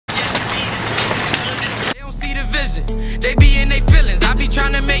prison. They be in their feelings, I be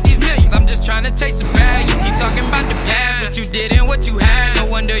trying to make these millions. I'm just trying to taste the bag. You keep talking about the past, what you did and what you had. No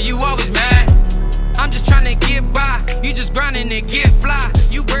wonder you always mad. I'm just trying to get by. You just grinding and get fly.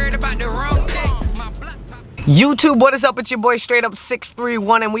 You worried about the wrong thing. YouTube, what is up? It's your boy Straight Up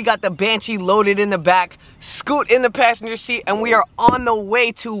 631, and we got the Banshee loaded in the back, Scoot in the passenger seat, and we are on the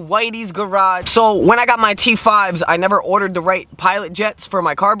way to Whitey's garage. So when I got my T5s, I never ordered the right pilot jets for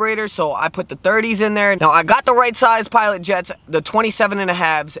my carburetor, so I put the 30s in there. Now I got the right size pilot jets, the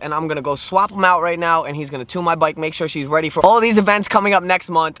 27.5s, and I'm gonna go swap them out right now, and he's gonna tune my bike, make sure she's ready for all these events coming up next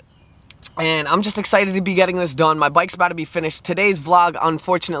month. And I'm just excited to be getting this done. My bike's about to be finished. Today's vlog,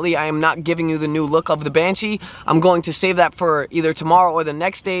 unfortunately, I am not giving you the new look of the Banshee. I'm going to save that for either tomorrow or the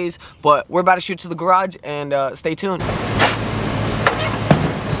next days. But we're about to shoot to the garage, and stay tuned.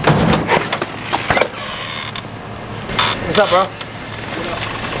 What's up, bro?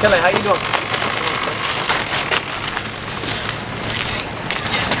 Kevin, how you doing?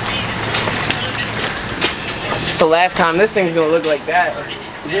 It's the last time this thing's gonna look like that.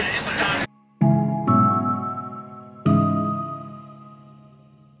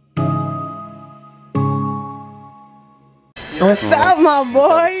 What's up, my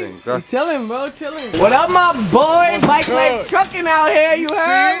boy? Chillin', bro, chillin'. What up, my boy? Bike life trucking out here, you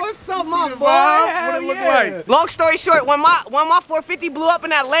heard? What's up, my boy? What it look like? Long story short, when my 450 blew up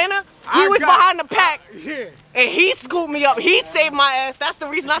in Atlanta, he was behind the pack, and he scooped me up. He saved my ass. That's the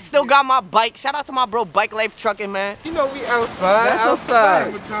reason I still got my bike. Shout out to my bro, Bike Life Trucking, man. You know we outside. That's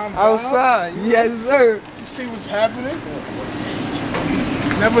outside. Outside. Yes, sir. You see what's happening?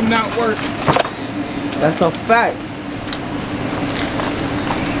 Never not work. That's a fact.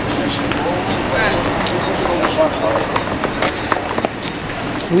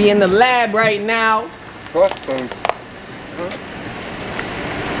 We in the lab right now.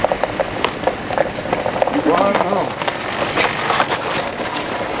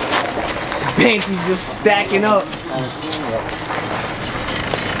 Banshee's just stacking up.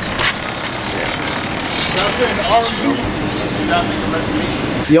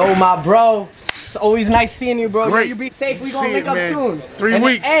 Yo, my bro. It's always nice seeing you, bro. Great. You be safe. We gonna link up soon. 3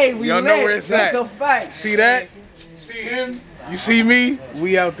 weeks. Hey, we y'all know where it's at. That's a fact. See that? See him? You see me?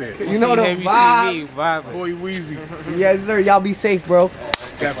 We out there. You know the vibe. You see me vibing. Boy, Weezy. Yes, sir. Y'all be safe, bro.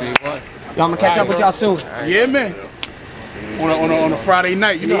 Definitely. Y'all, I'ma catch up with y'all soon. Yeah, man. On a Friday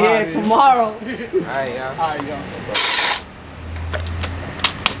night, you know how it is. Tomorrow. Alright, y'all. Alright, y'all.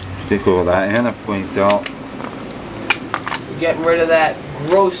 Take all that antifreeze out. Getting rid of that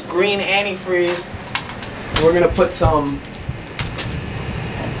gross green antifreeze. We're gonna put some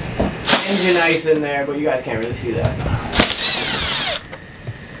engine ice in there, but you guys can't really see that.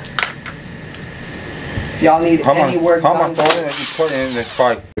 If y'all need any work done, how much oil did you put in this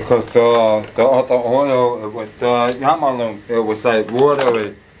bike? Because the other oil, it was Yamalume. It was like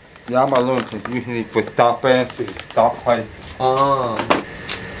watery. Yamalume is usually for stop Banshee, stop pipe.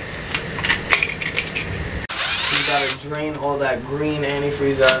 You gotta drain all that green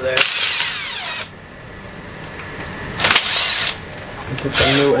antifreeze out of there. And put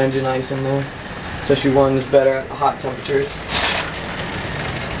some new engine ice in there, so she runs better at hot temperatures.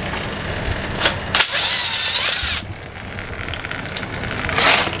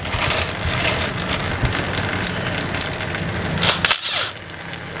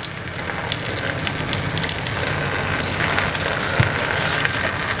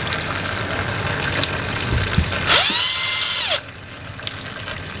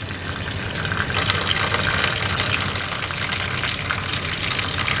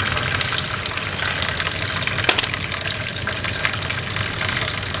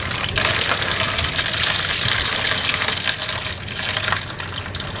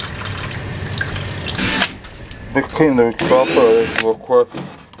 Let's clean the copper real quick.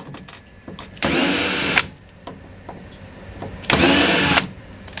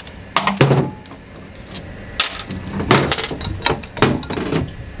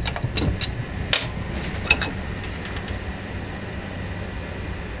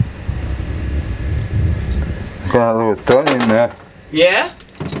 Got a little dirt in there. Yeah?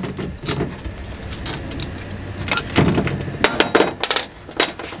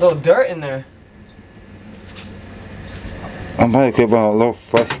 Little dirt in there. I'm gonna give it a little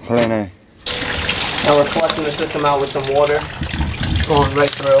fresh cleaning. Now we're flushing the system out with some water. Going right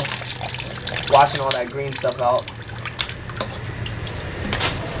through. Washing all that green stuff out.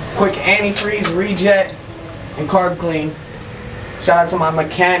 Quick antifreeze, Rejett, and carb clean. Shout out to my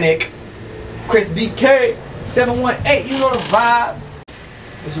mechanic, Chris BK 718. You know the vibes.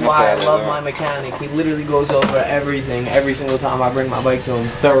 This is why I love my mechanic. He literally goes over everything every single time I bring my bike to him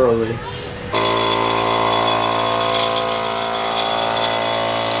thoroughly.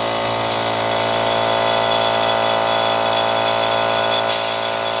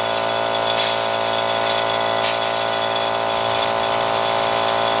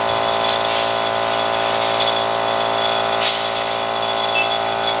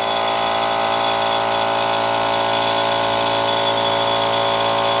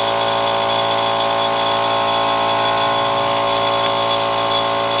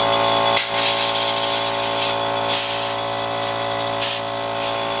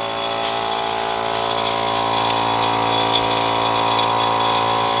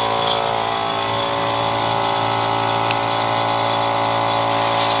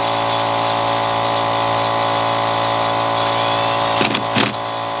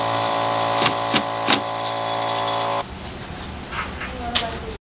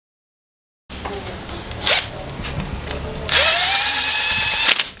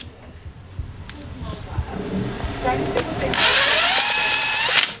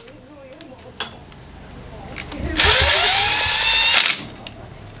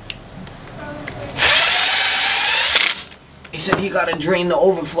 you gotta drain the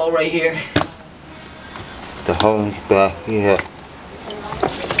overflow right here. The hose back here.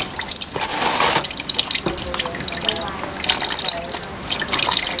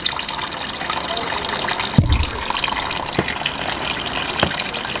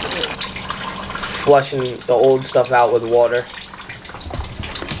 Flushing the old stuff out with water.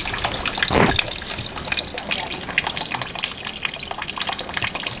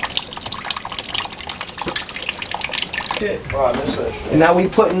 And now we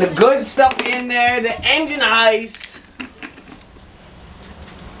putting the good stuff in there, the engine ice.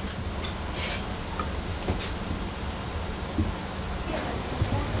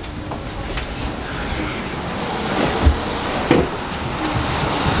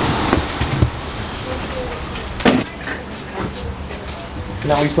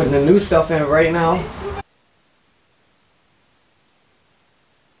 Now we putting the new stuff in right now.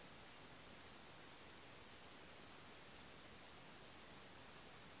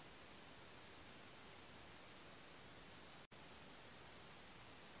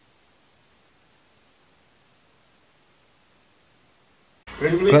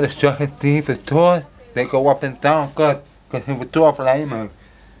 Got a second thing for toys. They go up and down good. Because it was door flaming.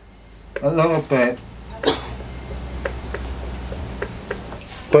 A little bit.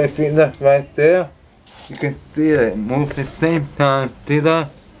 But if you look right there, you can see it move at the same time. See that?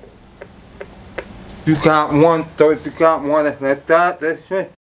 You got one, so if you got one that's like that, this way.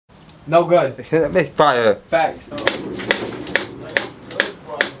 No good. It makes fire. Facts.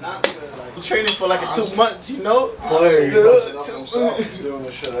 Training for like 2 months, you know? He's doing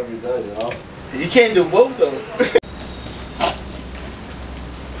this shit every day, you know? You can't do both though.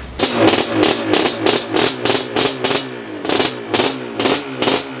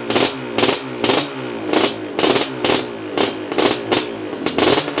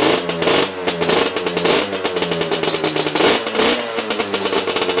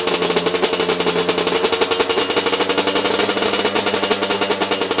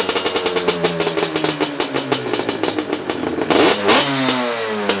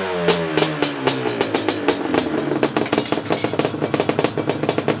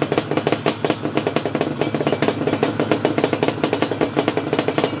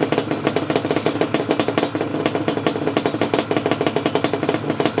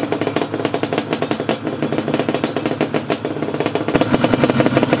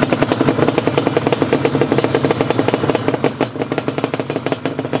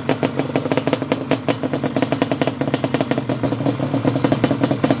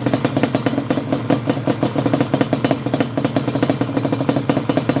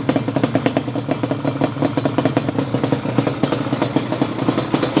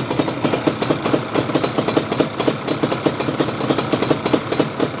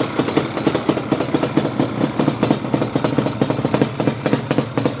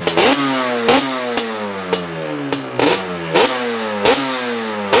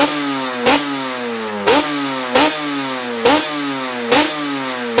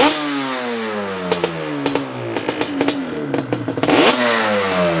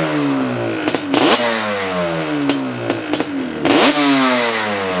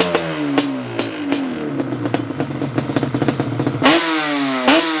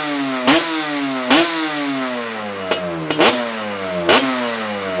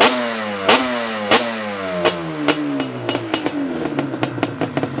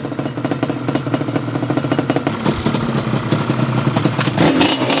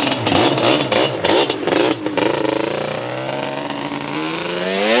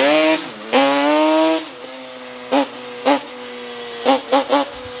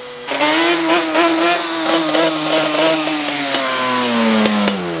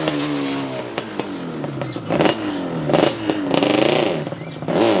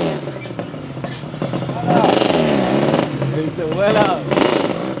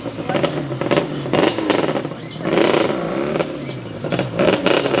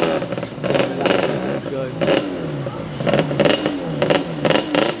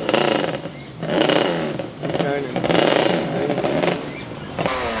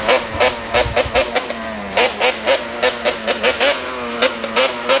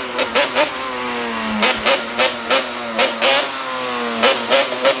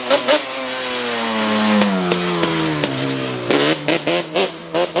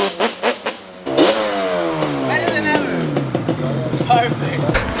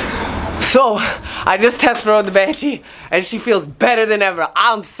 So, I just test rode the Banshee, and she feels better than ever.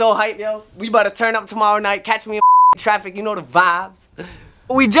 I'm so hyped, yo. We about to turn up tomorrow night. Catch me in traffic, you know the vibes.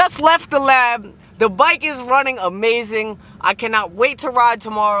 We just left the lab. The bike is running amazing. I cannot wait to ride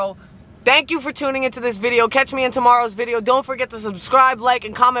tomorrow. Thank you for tuning into this video. Catch me in tomorrow's video. Don't forget to subscribe, like,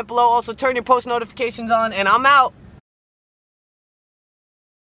 and comment below. Also, turn your post notifications on, and I'm out.